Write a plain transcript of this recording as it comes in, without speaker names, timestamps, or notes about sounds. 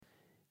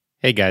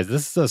Hey guys,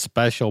 this is a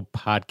special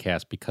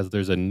podcast because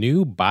there's a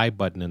new buy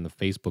button in the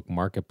Facebook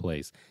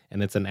Marketplace,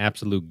 and it's an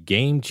absolute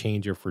game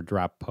changer for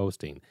drop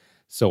posting.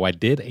 So I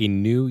did a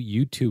new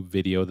YouTube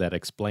video that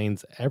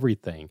explains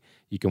everything.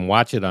 You can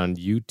watch it on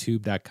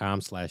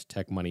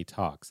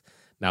youtube.com/techmoneytalks.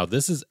 Now,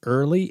 this is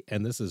early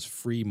and this is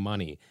free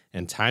money,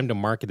 and time to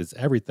market is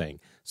everything.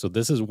 So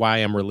this is why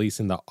I'm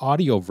releasing the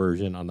audio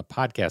version on the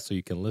podcast so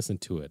you can listen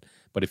to it.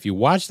 But if you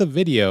watch the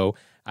video,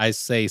 I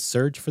say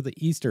search for the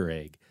Easter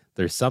egg.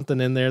 There's something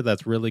in there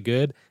that's really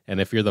good. And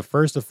if you're the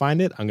first to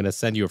find it, I'm going to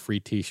send you a free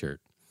t-shirt.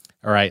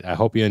 All right. I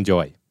hope you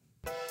enjoy.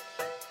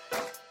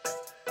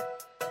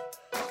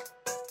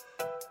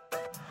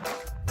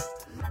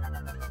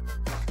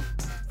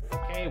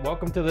 Hey,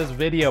 welcome to this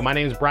video. My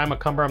name is Brian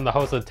McCumber. I'm the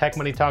host of the Tech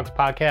Money Talks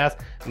podcast,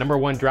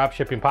 #1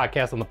 dropshipping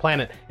podcast on the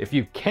planet. If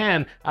you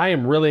can, I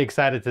am really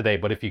excited today.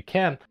 But if you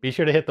can, be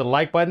sure to hit the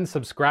like button,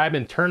 subscribe,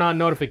 and turn on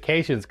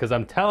notifications because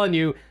I'm telling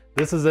you,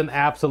 this is an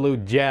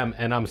absolute gem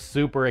and I'm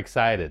super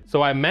excited.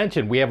 So I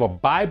mentioned we have a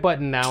buy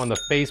button now in the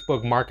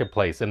Facebook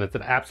Marketplace and it's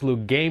an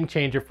absolute game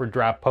changer for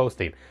drop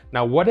posting.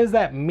 Now, what does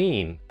that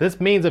mean? This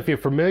means if you're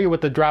familiar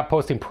with the drop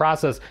posting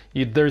process,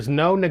 there's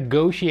no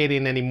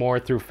negotiating anymore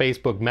through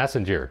Facebook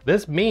Messenger.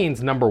 This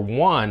means number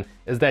one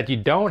is that you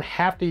don't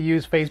have to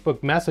use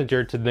Facebook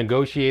Messenger to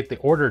negotiate the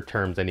order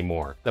terms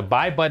anymore. The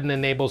buy button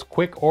enables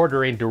quick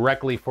ordering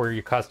directly for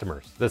your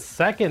customers. The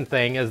second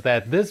thing is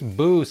that this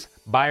boosts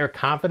buyer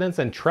confidence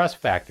and trust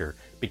factor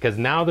because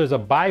now there's a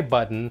buy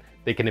button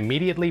they can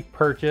immediately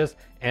purchase,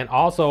 and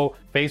also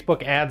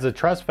Facebook adds a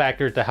trust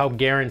factor to help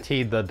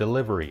guarantee the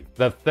delivery.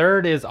 The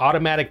third is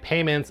automatic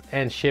payments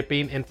and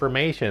shipping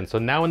information. So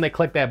now when they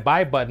click that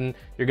buy button,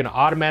 you're going to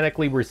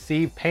automatically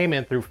receive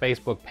payment through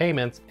Facebook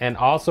Payments and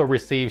also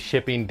receive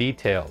shipping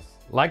details.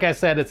 Like I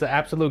said, it's an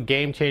absolute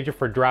game changer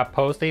for drop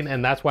posting,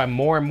 and that's why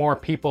more and more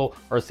people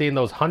are seeing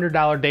those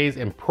 $100 days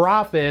in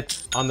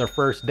profit on their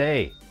first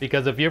day.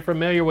 Because if you're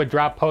familiar with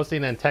drop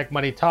posting and Tech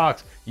Money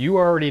Talks, you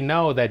already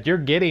know that you're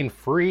getting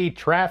free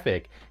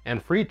traffic,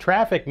 and free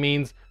traffic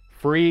means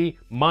free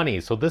money.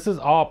 So this is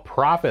all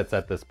profits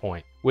at this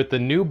point. With the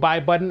new buy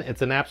button,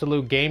 it's an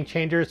absolute game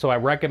changer, so I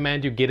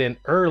recommend you get in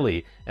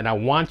early. And I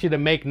want you to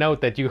make note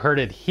that you heard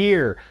it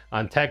here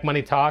on Tech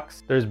Money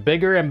Talks. There's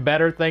bigger and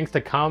better things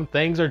to come.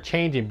 Things are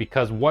changing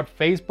because what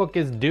Facebook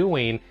is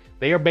doing,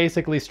 they are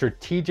basically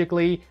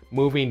strategically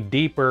moving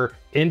deeper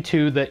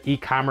into the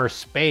e-commerce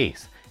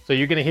space. So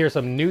you're gonna hear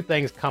some new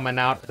things coming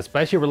out,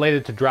 especially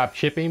related to drop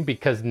shipping,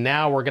 because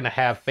now we're gonna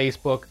have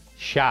Facebook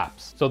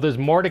shops. So there's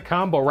more to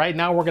come, but right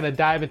now we're gonna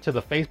dive into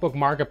the Facebook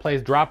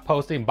Marketplace drop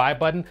posting buy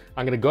button.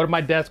 I'm gonna go to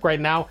my desk right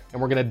now and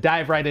we're gonna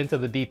dive right into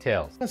the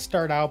details. Let's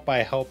start out by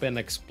helping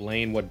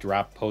explain what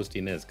drop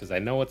posting is, because I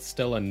know it's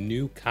still a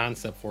new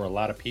concept for a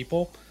lot of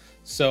people.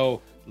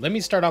 So let me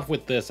start off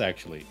with this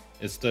actually.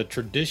 It's the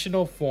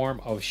traditional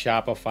form of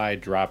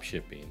Shopify drop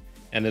shipping.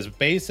 And it's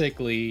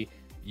basically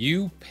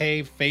you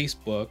pay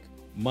Facebook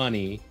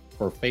money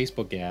for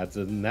Facebook ads,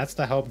 and that's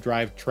to help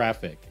drive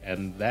traffic,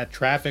 and that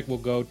traffic will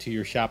go to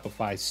your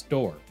Shopify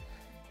store.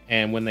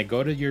 And when they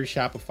go to your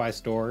Shopify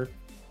store,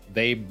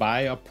 they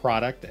buy a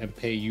product and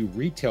pay you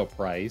retail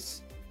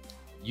price.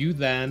 You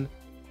then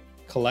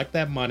collect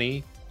that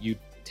money, you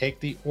take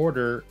the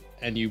order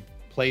and you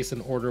place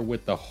an order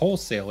with the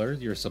wholesaler,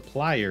 your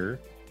supplier,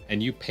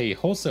 and you pay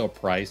wholesale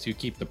price, you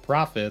keep the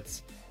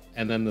profits,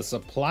 and then the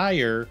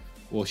supplier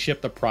will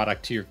ship the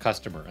product to your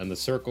customer, and the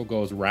circle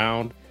goes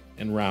round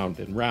and round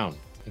and round.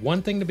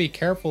 One thing to be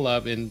careful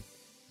of in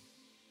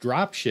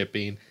drop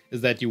shipping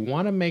is that you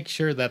want to make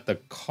sure that the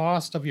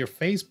cost of your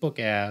Facebook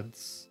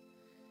ads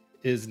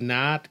is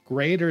not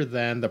greater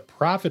than the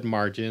profit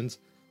margins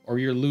or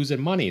you're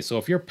losing money. So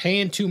if you're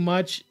paying too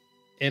much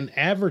in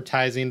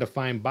advertising to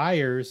find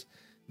buyers,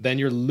 then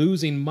you're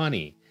losing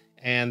money.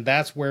 And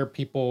that's where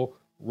people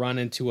run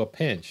into a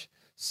pinch.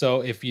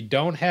 So if you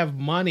don't have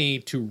money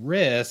to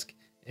risk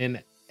in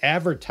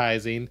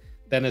advertising,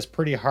 then it's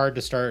pretty hard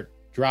to start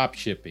drop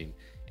shipping.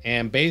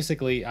 And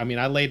basically, I mean,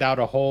 I laid out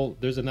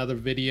there's another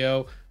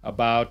video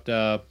about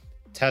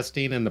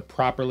testing and the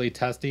properly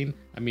testing.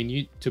 I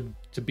mean, to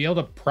be able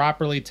to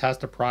properly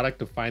test a product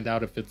to find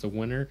out if it's a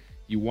winner,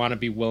 you want to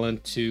be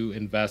willing to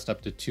invest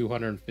up to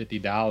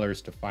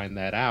 $250 to find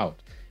that out.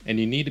 And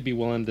you need to be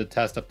willing to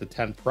test up to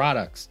 10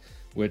 products,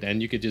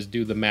 and you could just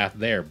do the math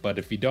there. But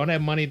if you don't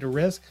have money to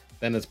risk,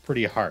 then it's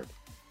pretty hard.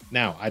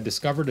 Now, I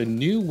discovered a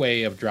new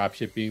way of drop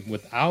shipping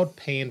without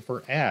paying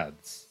for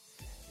ads.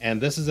 And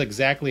this is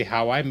exactly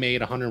how I made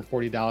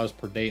 $140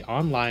 per day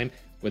online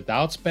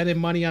without spending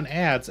money on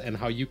ads, and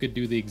how you could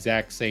do the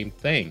exact same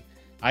thing.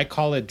 I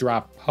call it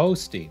drop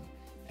posting.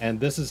 And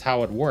this is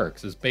how it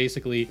works. It's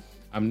basically,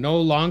 I'm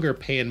no longer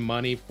paying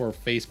money for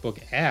Facebook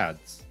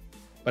ads,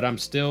 but I'm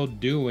still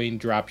doing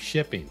drop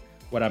shipping.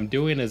 What I'm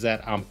doing is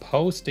that I'm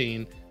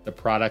posting the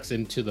products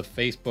into the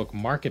Facebook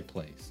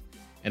Marketplace.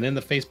 And in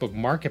the Facebook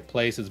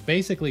Marketplace is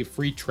basically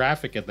free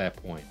traffic at that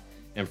point.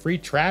 And free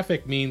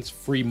traffic means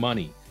free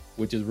money,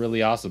 which is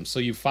really awesome. So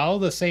you follow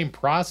the same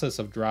process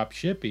of drop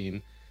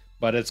shipping,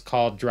 but it's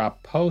called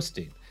drop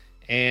posting.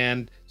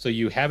 And so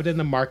you have it in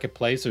the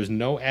marketplace. There's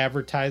no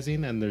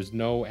advertising and there's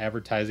no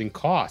advertising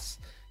costs.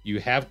 You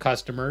have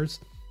customers,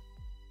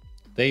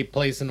 they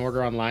place an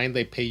order online,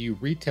 they pay you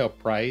retail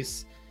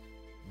price.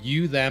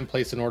 You then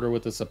place an order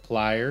with the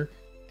supplier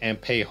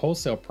and pay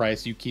wholesale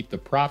price. You keep the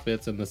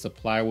profits and the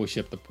supplier will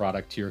ship the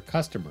product to your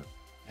customer.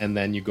 And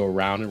then you go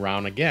round and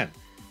round again.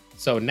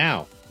 So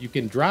now you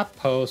can drop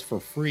posts for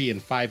free in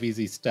 5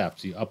 easy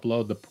steps. You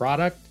upload the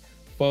product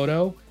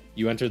photo,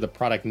 you enter the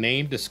product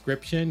name,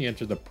 description, you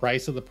enter the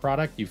price of the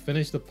product, you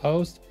finish the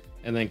post,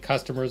 and then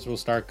customers will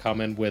start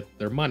coming with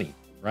their money,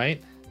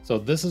 right? So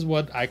this is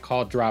what I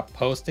call drop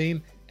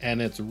posting, and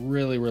it's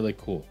really, really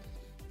cool.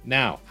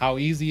 Now, how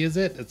easy is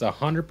it? It's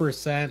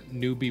 100%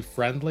 newbie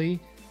friendly.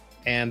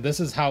 And this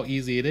is how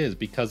easy it is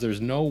because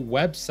there's no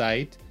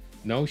website,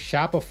 no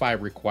Shopify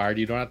required.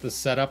 You don't have to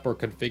set up or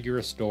configure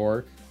a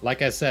store.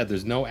 Like I said,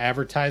 there's no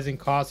advertising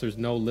costs. There's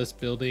no list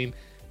building.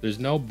 There's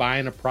no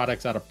buying of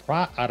products out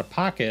of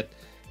pocket,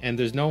 and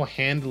there's no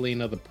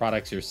handling of the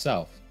products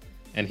yourself.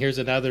 And here's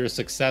another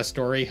success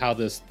story, how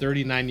this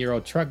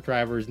 39-year-old truck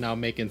driver is now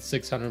making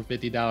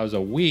 $650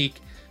 a week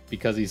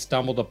because he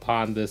stumbled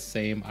upon this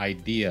same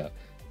idea,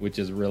 which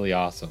is really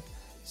awesome.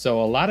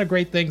 So a lot of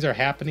great things are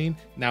happening.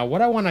 Now,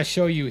 what I want to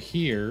show you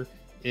here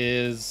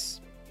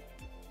is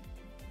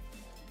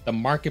the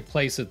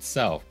marketplace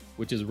itself,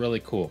 which is really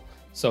cool.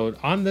 So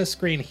on this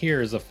screen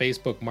here is a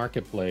Facebook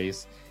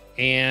marketplace,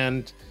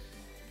 and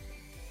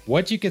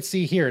what you can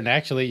see here, and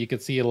actually you can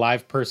see a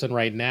live person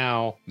right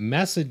now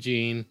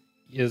messaging,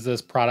 is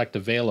this product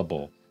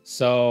available?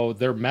 So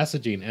they're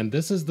messaging, and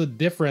this is the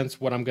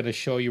difference, what I'm going to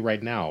show you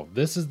right now.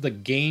 This is the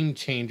game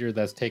changer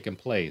that's taken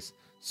place.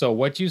 So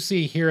what you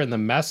see here in the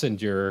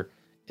messenger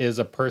is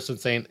a person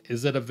saying,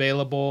 is it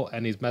available?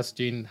 And he's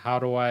messaging, how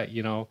do I,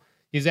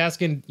 he's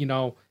asking,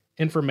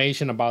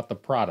 information about the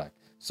product.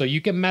 So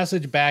you can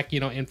message back,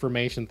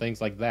 information,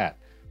 things like that.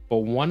 But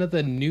one of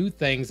the new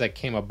things that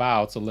came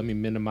about, so let me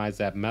minimize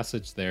that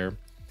message there.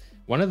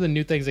 One of the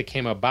new things that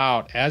came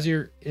about, as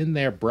you're in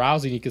there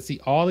browsing, you can see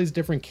all these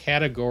different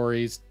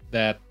categories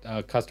that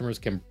customers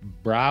can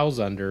browse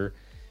under.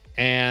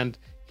 And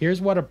here's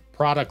what a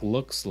product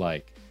looks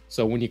like.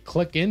 So when you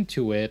click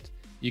into it,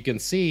 you can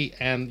see,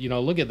 and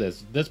look at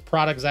this. This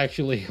product is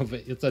actually,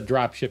 it's a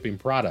drop shipping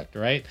product,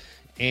 right?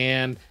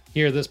 And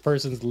here, this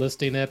person's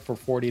listing it for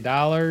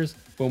 $40.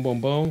 Boom,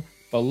 boom, boom.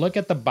 But look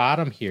at the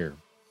bottom here.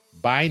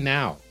 Buy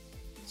now.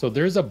 So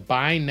there's a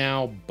buy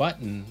now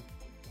button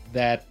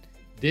that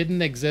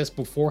didn't exist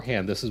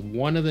beforehand. This is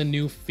one of the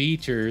new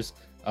features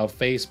of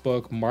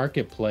Facebook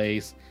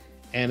Marketplace,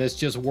 and it's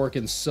just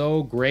working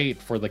so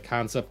great for the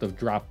concept of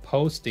drop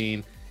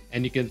posting.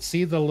 And you can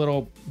see the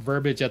little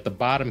verbiage at the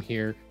bottom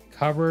here,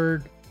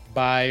 covered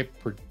by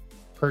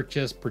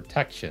purchase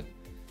protection.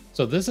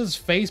 So this is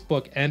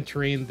Facebook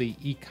entering the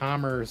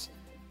e-commerce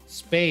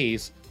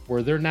space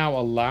where they're now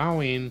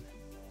allowing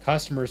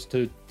customers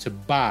to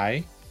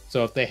buy.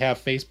 So if they have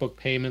Facebook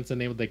payments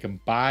enabled, they can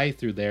buy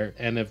through there.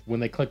 And when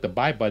they click the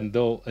buy button,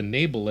 they'll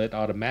enable it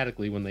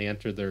automatically when they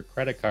enter their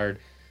credit card.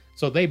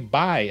 So they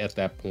buy at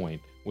that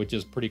point, which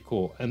is pretty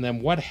cool. And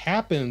then what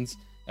happens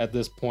at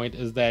this point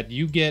is that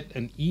you get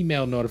an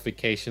email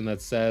notification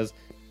that says,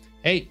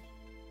 hey,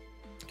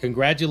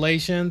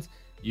 congratulations,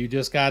 you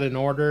just got an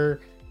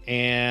order,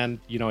 and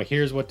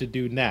here's what to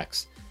do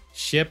next.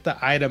 Ship the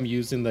item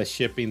using the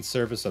shipping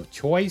service of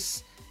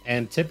choice.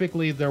 And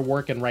typically they're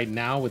working right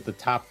now with the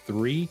top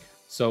 3.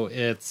 So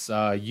it's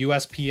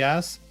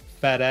USPS,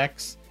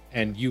 FedEx,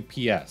 and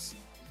UPS.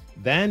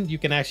 Then you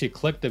can actually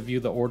click to view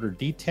the order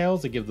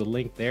details. They give the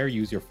link there.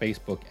 Use your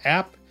Facebook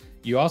app.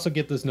 You also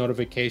get this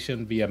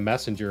notification via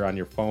Messenger on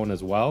your phone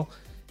as well.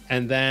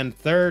 And then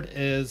third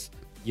is,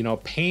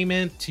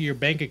 payment to your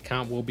bank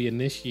account will be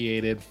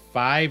initiated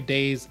 5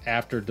 days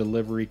after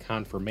delivery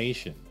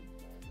confirmation.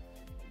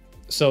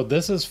 So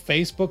this is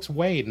Facebook's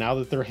way. Now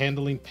that they're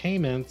handling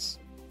payments,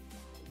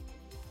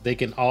 they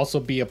can also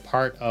be a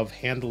part of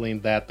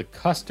handling that the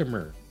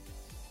customer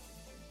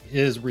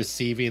is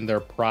receiving their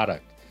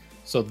product.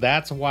 So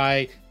that's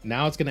why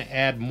now it's going to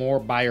add more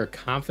buyer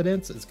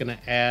confidence. It's going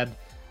to add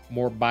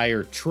more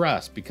buyer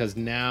trust, because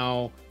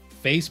now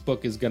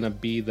Facebook is going to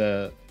be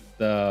the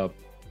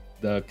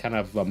kind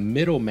of a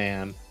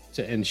middleman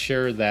to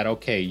ensure that,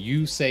 okay,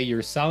 you say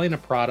you're selling a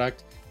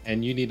product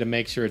and you need to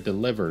make sure it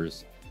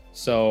delivers.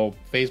 So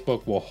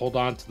Facebook will hold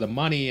on to the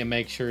money and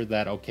make sure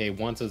that, okay,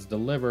 once it's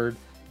delivered,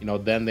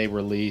 then they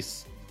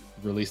release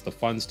the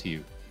funds to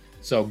you.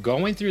 So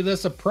going through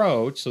this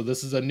approach, so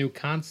this is a new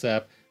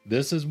concept.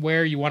 This is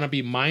where you want to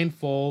be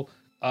mindful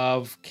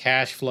of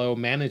cash flow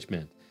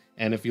management.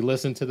 And if you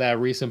listen to that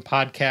recent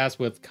podcast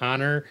with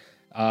Connor,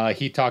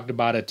 he talked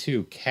about it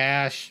too.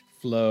 Cash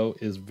flow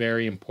is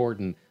very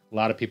important. A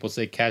lot of people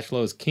say cash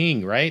flow is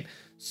king, right?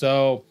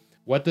 So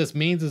what this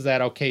means is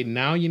that, okay,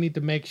 now you need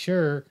to make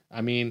sure,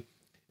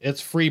 it's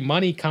free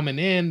money coming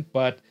in,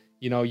 but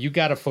you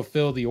got to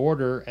fulfill the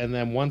order. And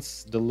then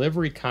once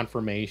delivery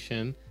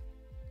confirmation,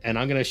 and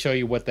I'm going to show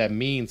you what that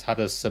means, how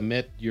to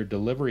submit your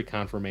delivery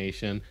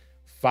confirmation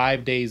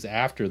 5 days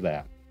after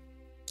that.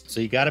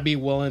 So you got to be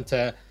willing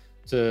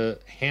to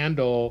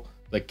handle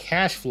the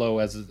cash flow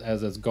as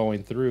it's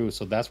going through.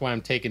 So that's why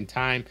I'm taking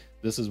time.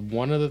 This is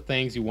one of the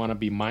things you want to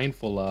be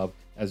mindful of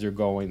as you're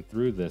going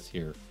through this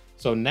here.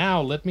 So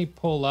now let me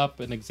pull up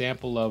an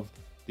example of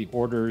the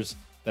orders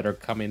that are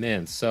coming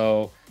in.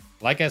 So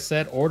like I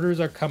said, orders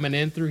are coming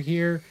in through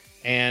here,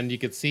 and you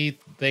can see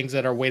things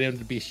that are waiting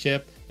to be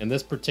shipped. In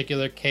this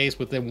particular case,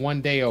 within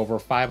 1 day, over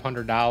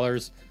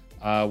 $500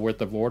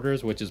 worth of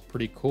orders, which is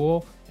pretty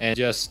cool. And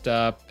just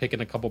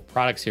picking a couple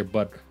products here.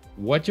 But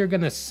what you're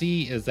gonna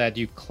see is that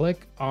you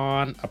click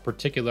on a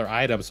particular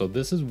item. So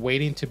this is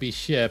waiting to be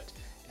shipped,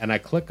 and I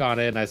click on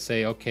it and I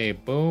say, okay,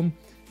 boom.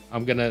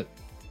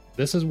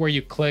 This is where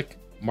you click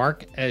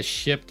mark as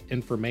shipped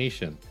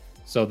information.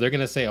 So they're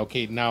gonna say,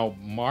 okay, now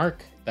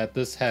mark that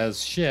this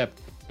has shipped.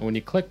 And when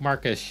you click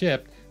mark as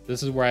shipped,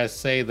 this is where I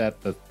say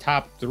that the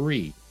top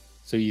 3.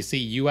 So you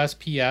see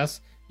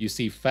USPS, you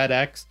see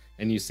FedEx,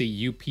 and you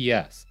see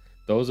UPS.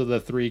 Those are the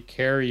 3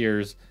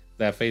 carriers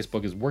that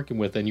Facebook is working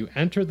with, and you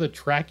enter the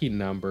tracking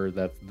number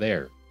that's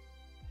there.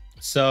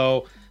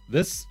 So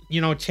this,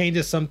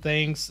 changes some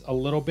things a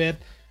little bit.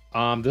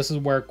 This is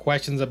where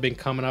questions have been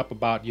coming up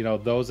about,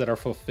 those that are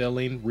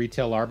fulfilling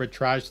retail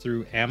arbitrage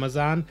through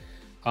Amazon.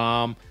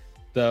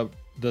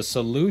 The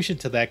solution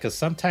to that, because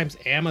sometimes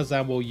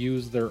Amazon will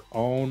use their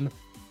own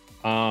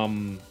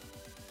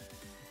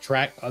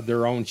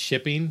their own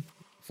shipping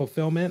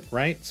fulfillment,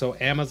 right? So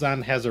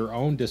Amazon has their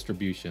own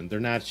distribution. They're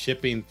not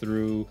shipping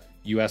through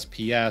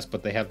USPS,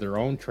 but they have their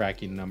own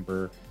tracking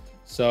number.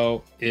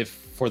 So if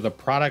for the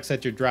products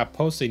that you're drop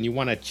posting, you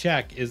want to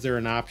check, is there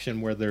an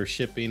option where they're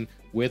shipping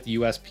with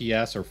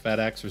USPS or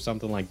FedEx or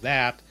something like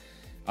that?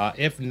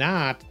 If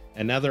not,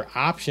 another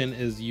option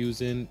is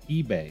using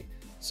eBay.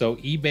 So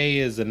eBay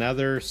is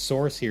another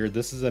source here.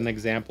 This is an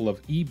example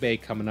of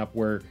eBay coming up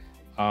where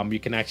you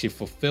can actually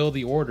fulfill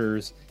the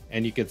orders.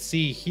 And you can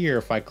see here,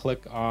 if I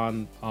click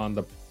on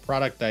the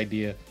product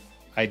ID,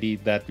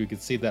 that you can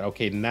see that,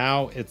 okay,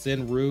 now it's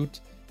en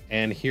route,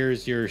 and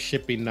here's your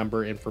shipping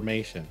number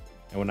information.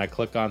 And when I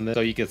click on this,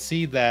 so you can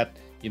see that,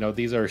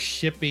 these are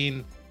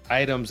shipping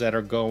items that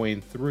are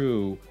going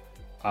through,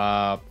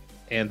 and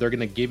they're going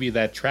to give you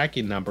that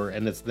tracking number,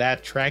 and it's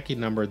that tracking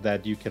number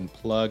that you can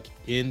plug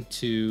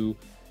into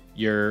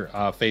your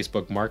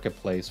Facebook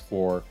Marketplace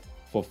for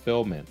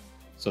fulfillment.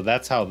 So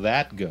that's how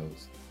that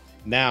goes.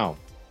 Now,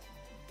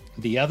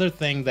 the other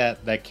thing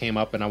that came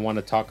up, and I want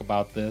to talk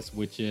about this,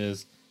 which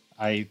is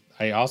I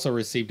also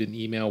received an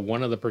email.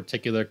 One of the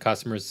particular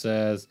customers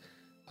says,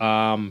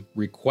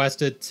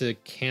 requested to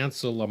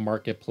cancel a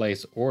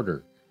marketplace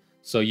order.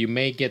 So you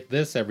may get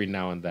this every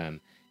now and then.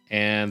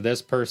 And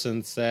this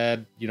person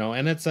said,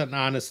 and it's an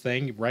honest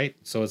thing, right?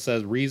 So it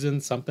says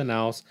reason something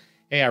else.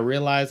 Hey, I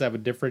realized I have a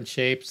different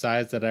shape,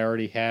 size that I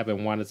already have,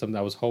 and wanted something.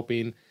 I was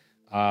hoping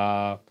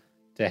to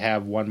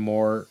have one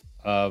more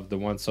of the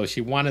one. So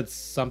she wanted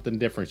something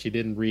different. She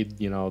didn't read,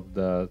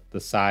 the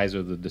size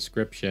or the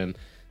description.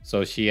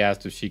 So she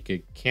asked if she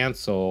could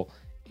cancel.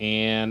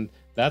 And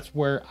that's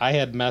where I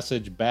had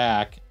messaged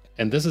back.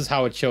 And this is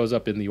how it shows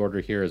up in the order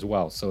here as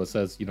well. So it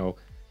says,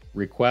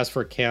 request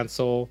for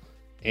cancel.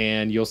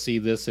 And you'll see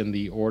this in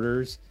the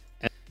orders.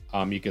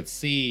 And you could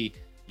see,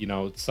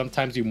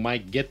 sometimes you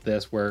might get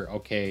this where,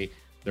 okay,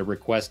 they're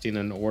requesting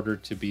an order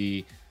to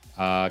be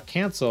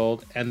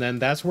canceled, and then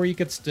that's where you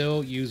could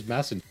still use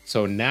message.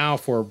 So now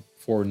for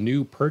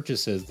new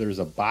purchases, there's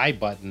a buy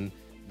button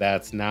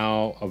that's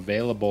now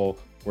available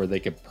where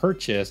they could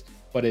purchase,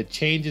 but it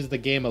changes the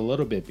game a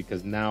little bit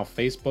because now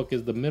Facebook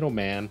is the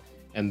middleman,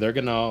 and they're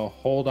gonna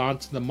hold on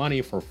to the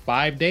money for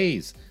 5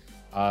 days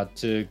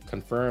to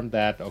confirm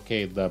that,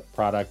 okay, the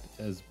product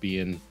is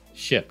being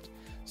shipped.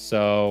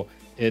 So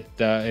it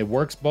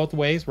works both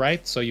ways,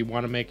 right? So you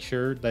want to make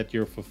sure that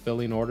you're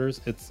fulfilling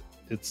orders. It's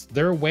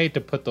their way to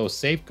put those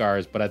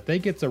safeguards, but I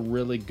think it's a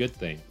really good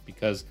thing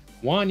because,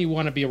 one, you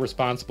want to be a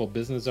responsible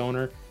business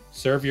owner,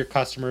 serve your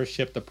customers,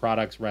 ship the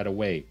products right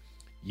away.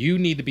 You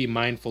need to be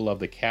mindful of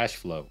the cash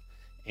flow.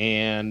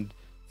 And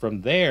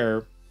from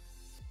there,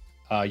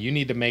 you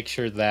need to make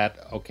sure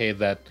that, okay,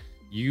 that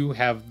you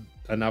have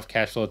enough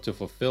cash flow to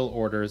fulfill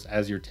orders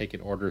as you're taking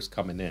orders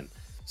coming in.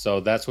 So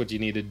that's what you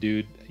need to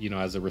do,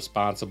 as a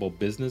responsible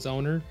business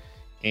owner.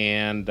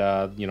 And,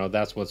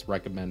 that's what's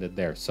recommended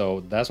there. So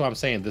that's what I'm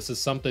saying. This is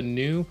something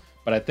new,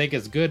 but I think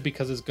it's good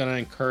because it's going to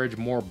encourage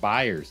more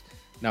buyers.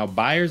 Now,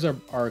 buyers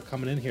are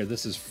coming in here.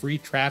 This is free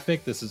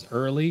traffic. This is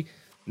early.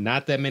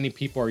 Not that many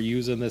people are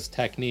using this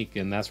technique.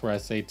 And that's where I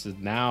say to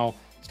now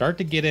start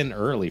to get in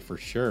early for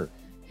sure.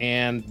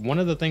 And one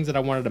of the things that I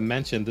wanted to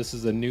mention, this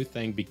is a new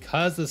thing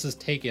because this is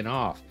taking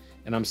off.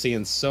 And I'm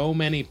seeing so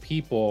many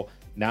people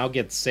now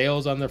get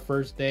sales on their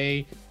first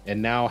day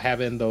and now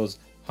having those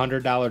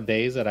 $100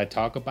 days that I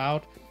talk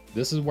about.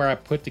 This is where I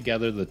put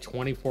together the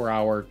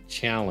 24-hour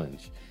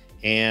challenge.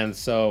 And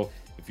so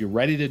if you're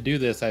ready to do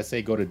this, I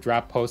say go to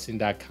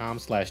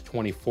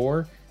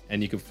dropposting.com/24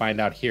 and you can find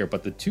out here.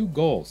 But the 2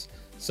 goals.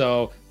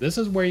 So this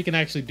is where you can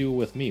actually do it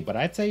with me. But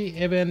I'd say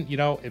even,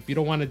 if you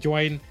don't want to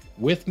join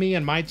with me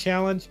in my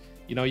challenge,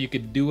 you know, you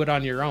could do it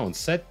on your own.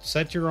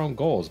 Set your own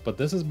goals, but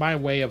this is my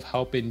way of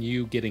helping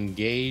you get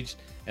engaged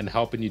and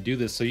helping you do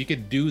this so you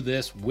could do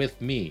this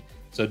with me.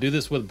 So do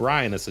this with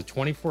Brian. It's a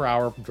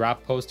 24-hour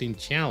drop posting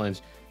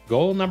challenge.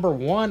 Goal number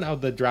 1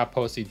 of the drop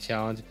posting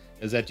challenge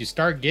is that you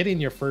start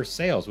getting your first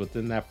sales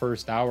within that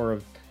first hour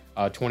of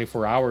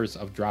 24 hours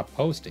of drop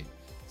posting.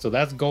 So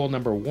that's goal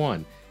number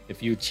 1.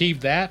 If you achieve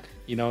that,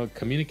 you know,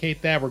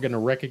 communicate that, we're going to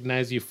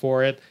recognize you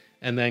for it.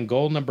 And then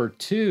goal number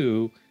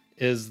 2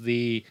 is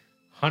the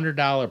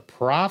 $100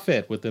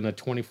 profit within a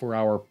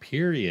 24-hour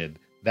period.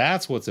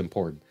 That's what's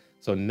important.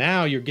 So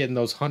now you're getting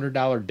those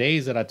 $100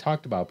 days that I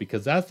talked about,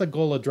 because that's the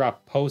goal of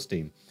drop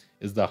posting,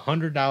 is the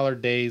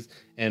 $100 days.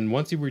 And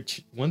once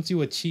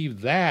you achieve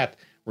that,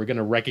 we're going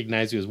to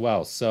recognize you as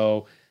well.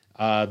 So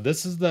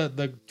this is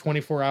the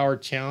 24-hour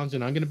challenge,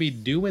 and I'm going to be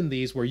doing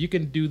these where you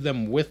can do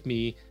them with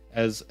me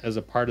as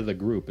a part of the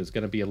group. It's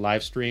going to be a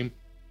live stream.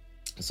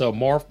 So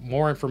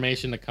more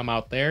information to come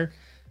out there.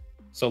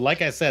 So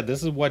like I said,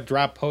 this is what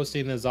drop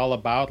posting is all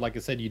about. Like I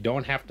said, you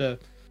don't have to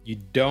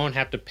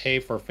pay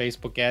for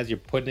Facebook ads. You're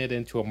putting it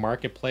into a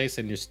marketplace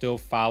and you're still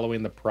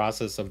following the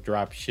process of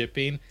drop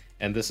shipping.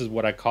 And this is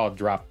what I call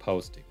drop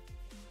posting.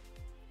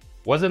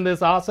 Wasn't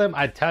this awesome?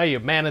 I tell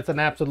you, man, it's an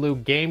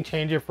absolute game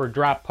changer for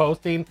drop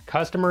posting.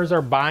 Customers are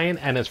buying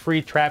and it's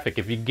free traffic.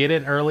 If you get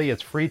in early,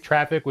 it's free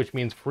traffic, which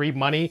means free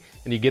money,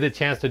 and you get a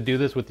chance to do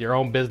this with your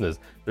own business.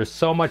 There's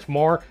so much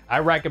more. I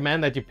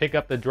recommend that you pick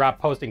up the drop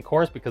posting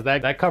course, because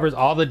that covers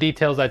all the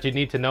details that you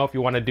need to know if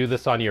you want to do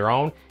this on your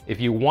own. If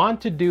you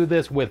want to do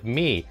this with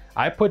me,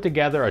 I put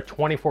together a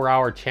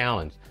 24-hour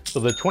challenge.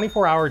 So the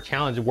 24-hour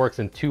challenge works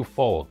in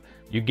twofold.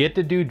 You get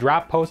to do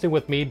drop posting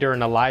with me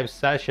during a live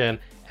session,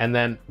 and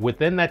then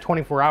within that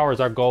 24 hours,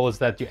 our goal is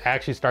that you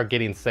actually start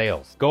getting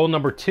sales. Goal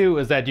number 2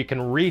 is that you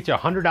can reach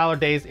 $100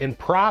 days in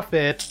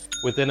profit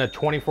within a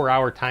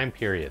 24-hour time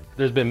period.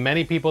 There's been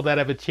many people that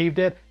have achieved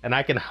it, and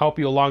I can help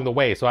you along the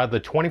way. So I have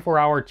the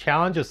 24-hour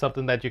challenge is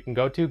something that you can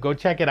go to. Go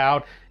check it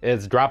out.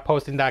 It's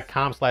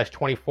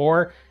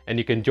dropposting.com/24, and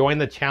you can join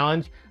the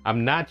challenge.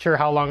 I'm not sure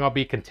how long I'll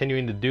be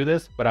continuing to do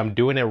this, but I'm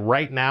doing it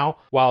right now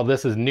while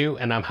this is new,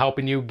 and I'm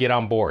helping you get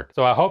on board.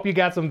 So I hope you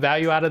got some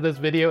value out of this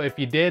video. If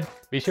you did,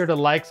 be sure to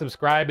like,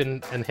 subscribe,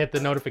 and hit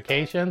the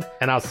notifications,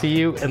 and I'll see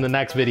you in the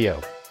next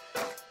video.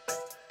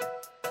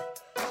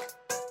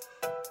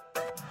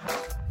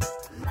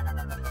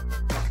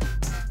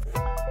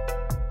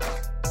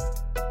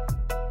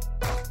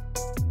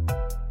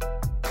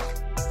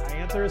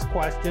 Answer his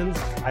questions.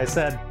 I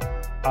said,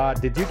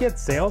 did you get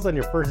sales on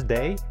your first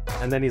day?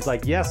 And then he's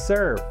like, yes,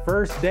 sir.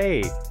 First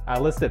day, I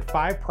listed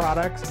 5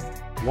 products.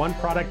 One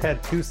product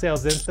had 2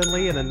 sales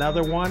instantly, and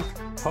another one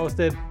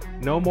posted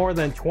no more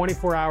than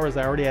 24 hours.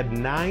 I already had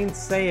 9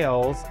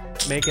 sales,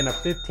 making a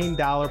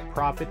 $15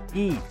 profit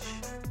each.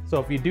 So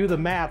if you do the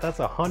math, that's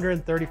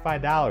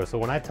 $135. So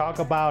when I talk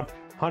about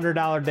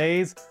 $100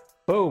 days,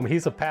 boom, he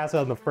surpassed it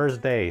on the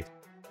first day.